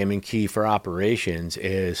Jody came in key for operations.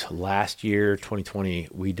 Is last year, 2020,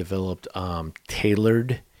 we developed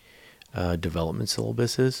tailored development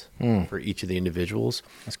syllabuses for each of the individuals.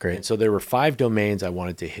 That's great. And so there were 5 domains I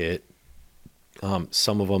wanted to hit.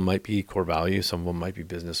 Some of them might be core values. Some of them might be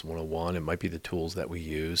business 101. It might be the tools that we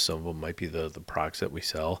use. Some of them might be the products that we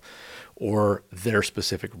sell, or their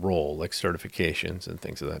specific role, like certifications and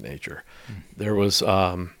things of that nature. There was,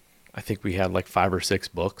 I think we had like 5 or 6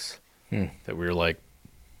 books that we were like,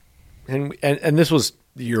 and this was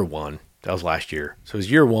year 1. That was last year. So it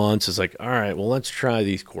was year 1. So it's like, all right, well, let's try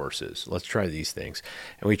these courses. Let's try these things.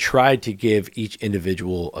 And we tried to give each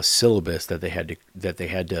individual a syllabus that they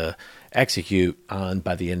had to execute on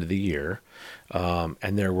by the end of the year.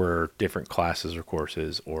 And there were different classes or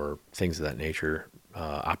courses or things of that nature,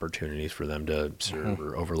 opportunities for them to serve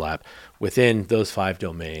or overlap within those 5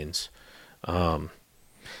 domains. Just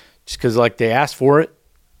because like they asked for it,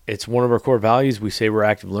 it's one of our core values. We say we're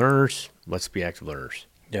active learners. Let's be active learners.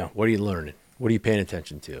 Yeah. What are you learning? What are you paying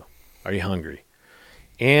attention to? Are you hungry?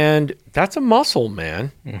 And that's a muscle,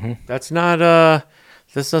 man. That's not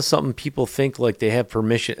something people think like they have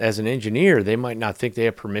permission. As an engineer, they might not think they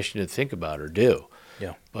have permission to think about or do.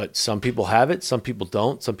 Yeah. But some people have it. Some people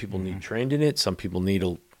don't. Some people need trained in it. Some people need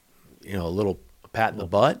a little pat in the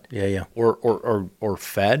butt. Yeah. Or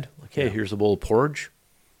fed. Like, hey, here's a bowl of porridge.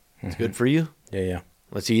 It's good for you. Yeah.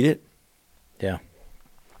 Let's eat it. Yeah.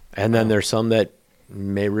 And then there's some that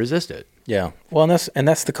may resist it. Yeah. Well, and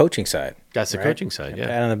that's the coaching side. That's the coaching side. A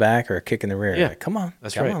pat on the back or a kick in the rear. Yeah. Like, come on.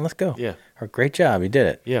 That's come right. on, let's go. Yeah. Or great job. You did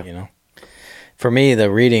it. Yeah. For me, the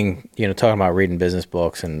reading, talking about reading business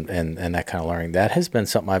books and that kind of learning, that has been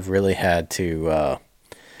something I've really had to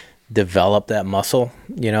develop that muscle.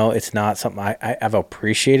 It's not something I've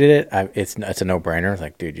appreciated it. It's a no-brainer.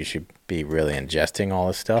 Like, dude, you should be really ingesting all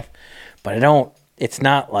this stuff. But it's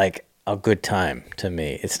not like a good time to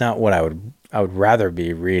me. It's not what I would rather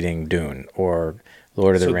be reading Dune or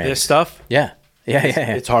Lord of the Rings. This stuff? Yeah.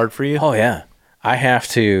 It's hard for you? Oh yeah. I have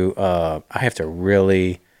to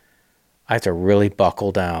really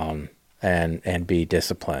buckle down and be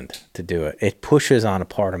disciplined to do it. It pushes on a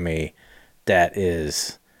part of me that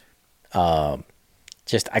is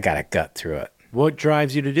just I got to gut through it. What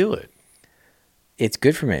drives you to do it? It's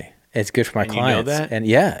good for me. It's good for my clients. You know that? And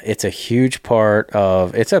yeah, it's a huge part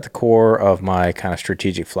of it's at the core of my kind of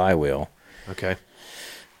strategic flywheel. Okay.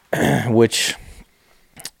 Which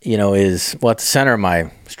is at the center of my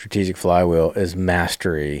strategic flywheel is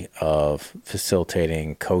mastery of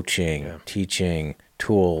facilitating, coaching, teaching,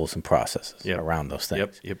 tools and processes around those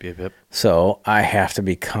things. Yep. So I have to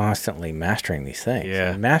be constantly mastering these things.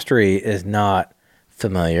 Yeah. And mastery is not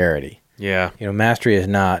familiarity. Yeah. Mastery is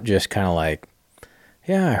not just kind of like,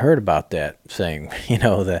 yeah, I heard about that thing.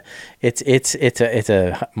 It's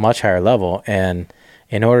a much higher level, and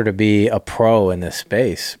in order to be a pro in this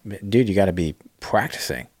space, dude, you got to be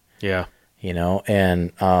practicing. Yeah.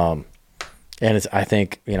 And it's, I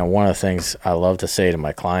think, one of the things I love to say to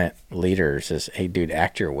my client leaders is, hey, dude,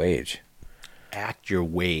 act your wage. Act your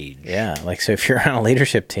wage. Yeah. Like, so if you're on a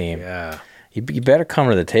leadership team, you better come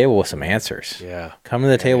to the table with some answers. Yeah. Come to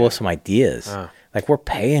the table with some ideas. Like, we're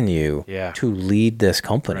paying you to lead this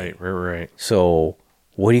company. Right. So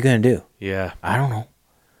what are you going to do? Yeah. I don't know.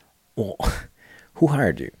 Well, who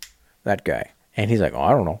hired you? That guy. And he's like, oh,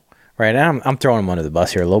 I don't know. Right. I'm throwing him under the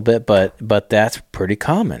bus here a little bit, but that's pretty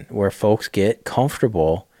common where folks get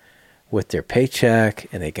comfortable with their paycheck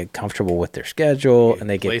and they get comfortable with their schedule and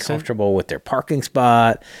they get comfortable with their parking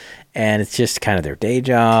spot, and it's just kind of their day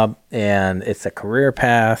job and it's a career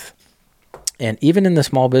path. And even in the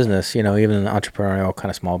small business, even in the entrepreneurial kind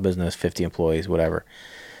of small business, 50 employees, whatever,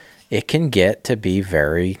 it can get to be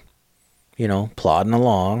very, plodding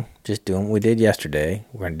along, just doing what we did yesterday.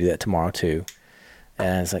 We're going to do that tomorrow too.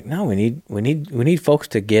 And it's like, no, we need folks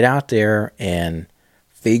to get out there and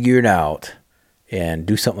figure it out and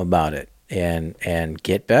do something about it and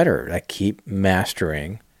get better. Like, keep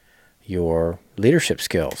mastering your leadership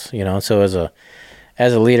skills. So as a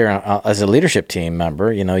leader, as a leadership team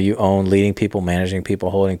member, you own leading people, managing people,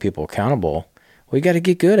 holding people accountable. We got to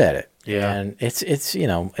get good at it. Yeah. And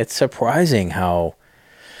it's surprising how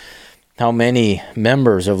many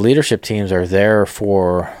members of leadership teams are there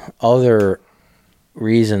for other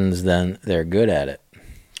reasons than they're good at it.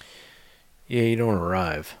 Yeah, you don't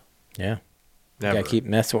arrive. Yeah. Never. You gotta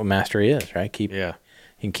that's what mastery is, right? You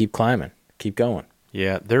can keep climbing, keep going.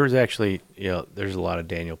 Yeah, there was actually, there's a lot of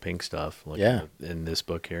Daniel Pink stuff in this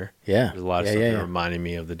book here. Yeah. There's a lot of stuff that reminded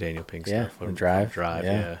me of the Daniel Pink stuff. From Drive.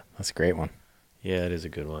 Yeah. That's a great one. Yeah, it is a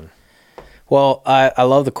good one. Well, I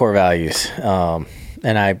love the core values.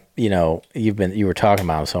 And you were talking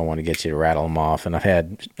about them, so I want to get you to rattle them off. And I've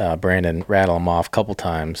had Brandon rattle them off a couple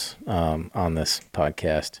times on this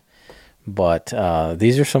podcast. But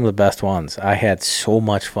these are some of the best ones. I had so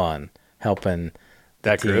much fun helping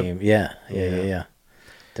that the team. Yeah.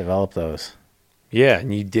 Develop those. Yeah,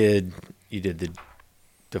 and you did the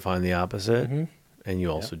define the opposite, and you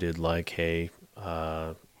also did like, hey,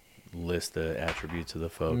 list the attributes of the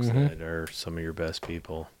folks that are some of your best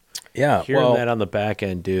people. Yeah, Hearing that on the back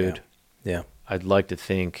end, dude. Yeah. I'd like to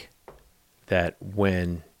think that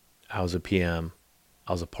when I was a PM,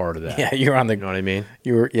 I was a part of that. Yeah, you're on the. You know what I mean?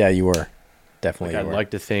 You were. Yeah, you were. Definitely. I'd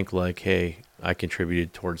like to think like, hey, I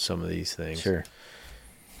contributed towards some of these things. Sure.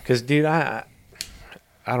 Because, dude, I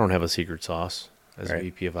don't have a secret sauce as a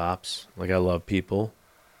VP of Ops. Like, I love people.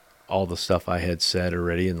 All the stuff I had said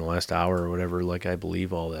already in the last hour or whatever, like, I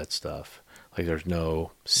believe all that stuff. Like, there's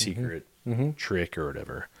no secret trick or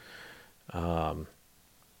whatever.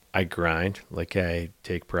 I grind. Like, I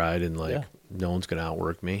take pride in, like, no one's going to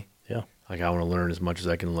outwork me. Yeah. Like, I want to learn as much as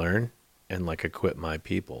I can learn and, like, equip my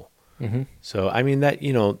people. So, I mean, that,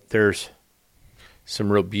 there's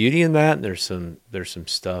some real beauty in that. And there's some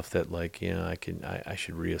stuff that, like, I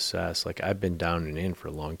should reassess. Like, I've been down and in for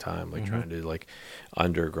a long time, like trying to, like,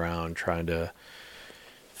 underground, trying to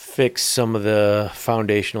fix some of the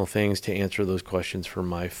foundational things to answer those questions for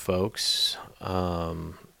my folks.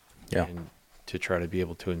 And to try to be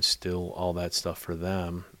able to instill all that stuff for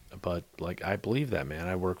them. But, like, I believe that, man.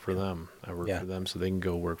 I work for them. I work for them so they can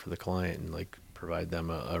go work for the client and, like, provide them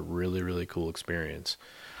a really, really cool experience.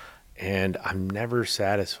 And I'm never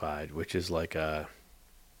satisfied, which is like a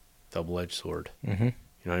double-edged sword. You know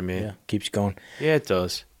what I mean? Yeah, keeps you going. Yeah, it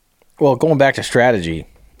does. Well, going back to strategy,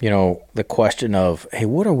 the question of, hey,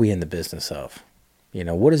 what are we in the business of?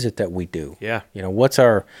 What is it that we do? Yeah.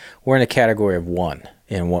 We're in a category of one.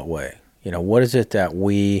 In what way? What is it that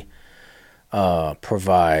we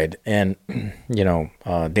provide? And,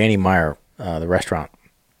 Danny Meyer, the restaurant,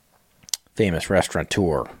 famous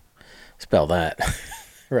restaurateur, spell that,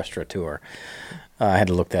 restaurateur. I had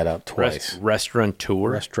to look that up twice.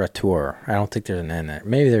 Restaurateur? Restaurateur. I don't think there's an N there.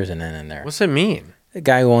 Maybe there's an N in there. What's it mean? The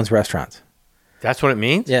guy who owns restaurants. That's what it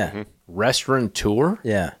means? Yeah. Restaurateur?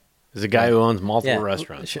 Yeah. Is a guy who owns multiple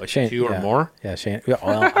restaurants, like Shane, two or more? Yeah, Shane. Well,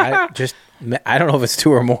 I don't know if it's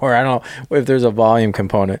two or more. I don't know if there's a volume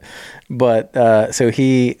component. But so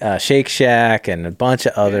he, Shake Shack and a bunch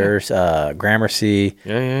of others, Gramercy.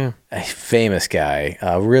 Yeah. A famous guy.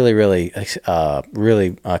 Really, really,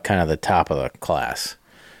 really kind of the top of the class.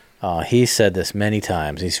 He said this many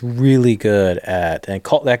times. He's really good at, and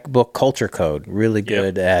that book, Culture Code, really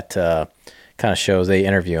good at kind of shows. They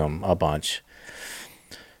interview him a bunch.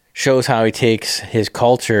 Shows how he takes his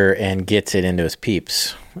culture and gets it into his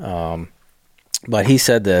peeps. But he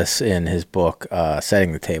said this in his book,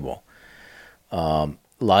 Setting the Table.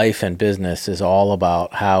 Life and business is all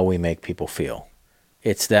about how we make people feel.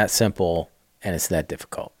 It's that simple and it's that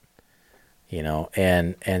difficult.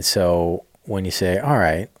 And so when you say, all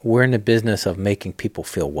right, we're in the business of making people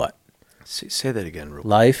feel what? Say that again, real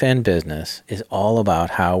quick. Life and business is all about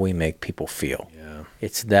how we make people feel. Yeah.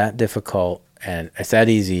 It's that difficult. And it's that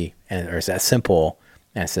easy, or it's that simple,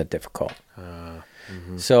 and it's that difficult.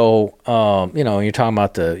 So, you're talking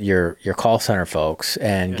about your call center folks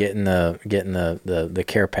and getting the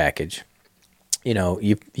care package.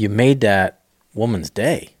 You made that woman's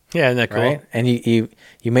day. Yeah, isn't that cool? Right? And you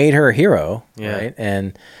made her a hero, right?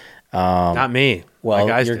 And not me. Well,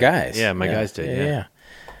 my guys your did. guys. Yeah, my guys did. Yeah.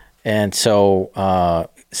 And so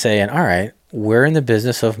saying, all right, we're in the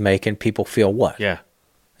business of making people feel what? Yeah.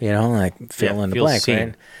 Like fill in the blank, seen.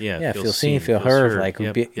 right? Yeah, feel seen, feel heard. Like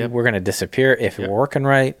we're going to disappear if we're working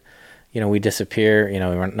right. We disappear.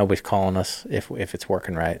 Nobody's calling us if it's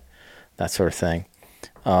working right, that sort of thing.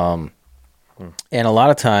 And a lot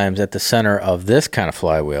of times at the center of this kind of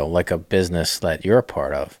flywheel, like a business that you're a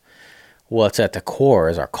part of, what's at the core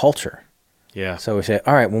is our culture. Yeah. So we say,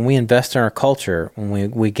 all right, when we invest in our culture, when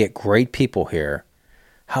we get great people here,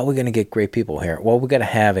 how are we going to get great people here? Well, we got to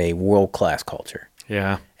have a world-class culture.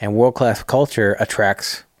 Yeah. And world-class culture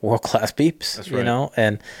attracts world-class peeps, That's right.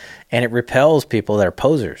 And it repels people that are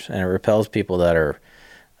posers, and it repels people that are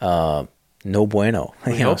no bueno.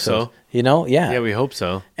 We hope so. Yeah. Yeah, we hope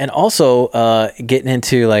so. And also getting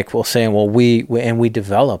into saying, well, we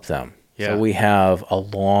develop them. Yeah. So we have a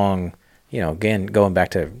long, again, going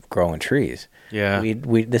back to growing trees. Yeah.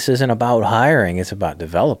 We this isn't about hiring, it's about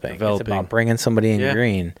developing. It's about bringing somebody in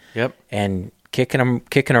green. Yep. And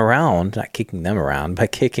kicking around, not kicking them around,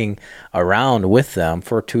 but kicking around with them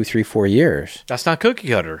for 2, 3, 4 years. That's not cookie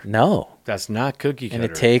cutter. No. That's not cookie cutter. And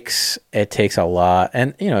it takes a lot.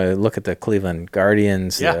 And look at the Cleveland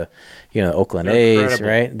Guardians, the Oakland They're A's, incredible.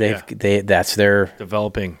 right? That's their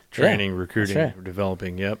developing, training, recruiting, right.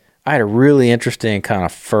 developing. Yep. I had a really interesting kind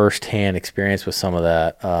of first-hand experience with some of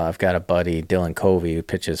that. I've got a buddy, Dylan Covey, who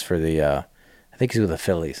pitches for I think he's with the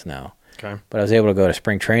Phillies now. Okay. But I was able to go to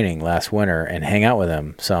spring training last winter and hang out with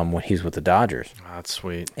him some when he's with the Dodgers. Oh, that's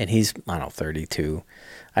sweet. And he's, 32.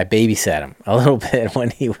 I babysat him a little bit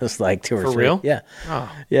when he was like 2 or 3. For real? Yeah.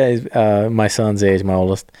 Oh. Yeah, he's my son's age, my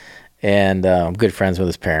oldest. And I'm good friends with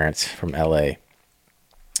his parents from L.A.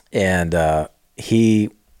 And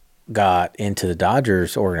he got into the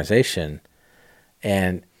Dodgers organization,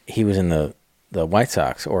 and he was in the White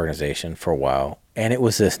Sox organization for a while. And it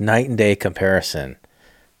was this night and day comparison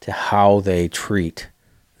to how they treat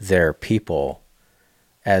their people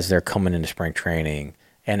as they're coming into spring training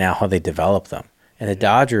and now how they develop them. And the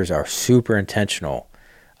Dodgers are super intentional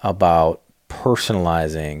about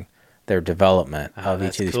personalizing their development of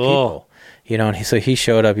each of these people. And so he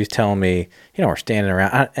showed up, he's telling me, we're standing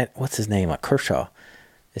around, what's his name? Kershaw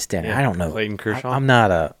is standing. I don't know. Clayton Kershaw? I'm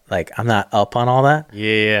not up on all that.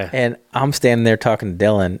 Yeah. And I'm standing there talking to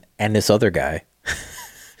Dylan and this other guy.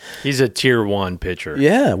 He's a tier 1 pitcher.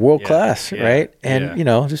 Yeah, world class, yeah, right? And,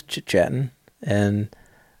 just chit-chatting. And,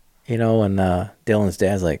 and Dylan's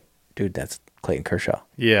dad's like, dude, that's Clayton Kershaw.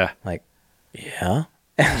 Yeah. Like, yeah?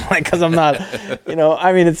 Because I'm not,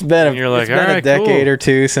 it's been a decade or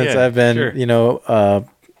two since I've been,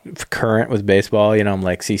 current with baseball. I'm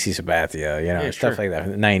like CC Sabathia, stuff like that.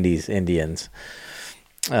 90s Indians,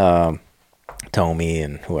 Tomey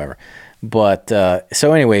and whoever. But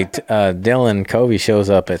so anyway, Dylan Covey shows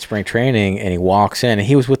up at spring training and he walks in, and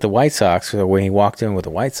he was with the White Sox. So when he walked in with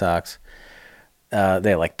the White Sox, they had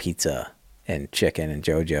like pizza and chicken and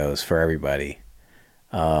JoJo's for everybody.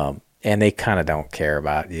 And they kind of don't care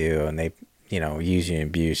about you, and they, use you and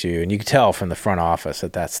abuse you. And you could tell from the front office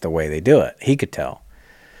that that's the way they do it. He could tell.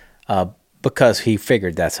 Because he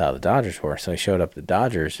figured that's how the Dodgers were. So he showed up at the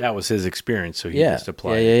Dodgers. That was his experience, so he just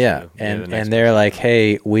applied it. And they're like,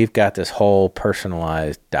 hey, we've got this whole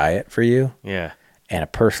personalized diet for you. Yeah. And a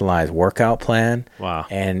personalized workout plan. Wow.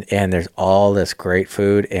 And there's all this great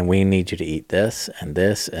food, and we need you to eat this and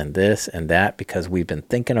this and this and that because we've been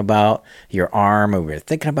thinking about your arm, and we've been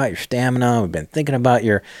thinking about your stamina, we've been thinking about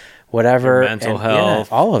your whatever. Your mental health.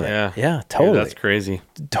 Yeah, all of it. Yeah, totally. Yeah, that's crazy.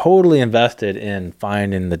 Totally invested in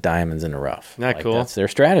finding the diamonds in the rough. Isn't that cool? That's their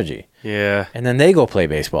strategy. Yeah. And then they go play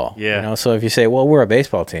baseball. Yeah. So if you say, well, we're a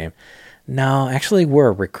baseball team. No, actually,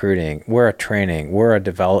 we're recruiting. We're a training. We're a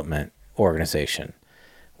development organization.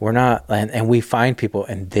 We're not, and we find people,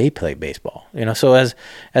 and they play baseball. So as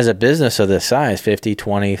a business of this size, 50,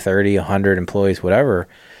 20, 30, 100 employees, whatever,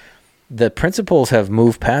 the principals have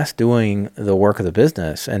moved past doing the work of the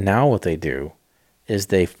business, and now what they do is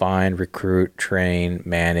they find, recruit, train,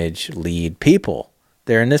 manage, lead people.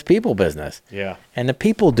 They're in this people business. Yeah. And the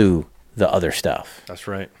people do the other stuff. That's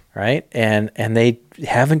right. Right? And they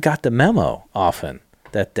haven't got the memo often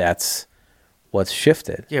that that's what's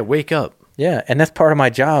shifted. Yeah, wake up. Yeah, and that's part of my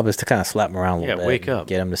job is to kind of slap them around a little bit. Wake up.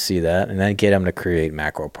 Get them to see that, and then get them to create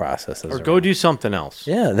macro processes. Or go do something else.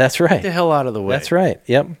 Yeah, that's right. Get the hell out of the way. That's right.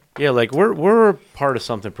 Yep. Yeah, like we're a part of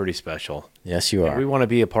something pretty special. Yes, you are. We want to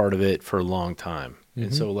be a part of it for a long time. Mm-hmm.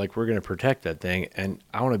 And so like we're going to protect that thing, and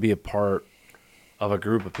I want to be a part of a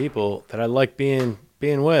group of people that I like being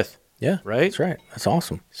with. Yeah. Right? That's right. That's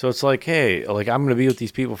awesome. So it's like, hey, like I'm going to be with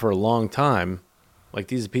these people for a long time. Like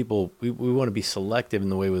these people, we want to be selective in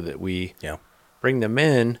the way that we bring them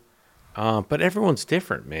in. But everyone's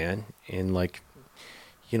different, man. And like,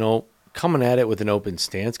 coming at it with an open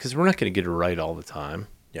stance, because we're not going to get it right all the time.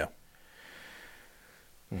 Yeah.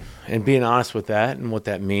 And being honest with that and what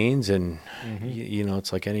that means. And,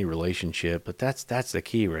 it's like any relationship. But that's the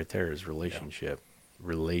key right there is relationship.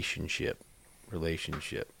 Yeah.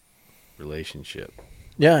 Relationship.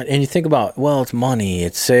 Yeah, and you think about, well, it's money,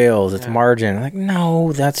 it's sales, it's margin. Like,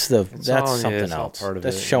 no, that's something else.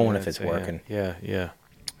 That's showing if it's working. Yeah.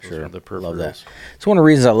 Sure, love that. It's one of the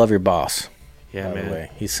reasons I love your boss. Yeah, by man. the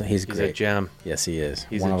way. He's great. He's a gem. Yes, he is.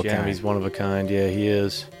 He's a gem. He's one of a kind. Yeah, he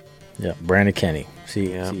is. Yeah, Brandon Kenny,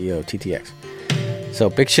 CEO, TTX. So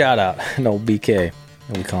big shout out, no BK,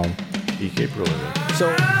 and we call him BK Brewer.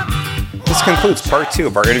 So this concludes part 2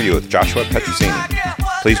 of our interview with Joshua Pietrocini.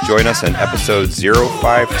 Please join us in episode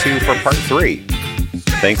 052 for part 3.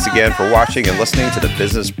 Thanks again for watching and listening to the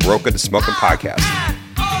Business Broken to Smoking podcast.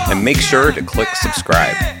 And make sure to click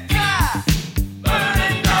subscribe.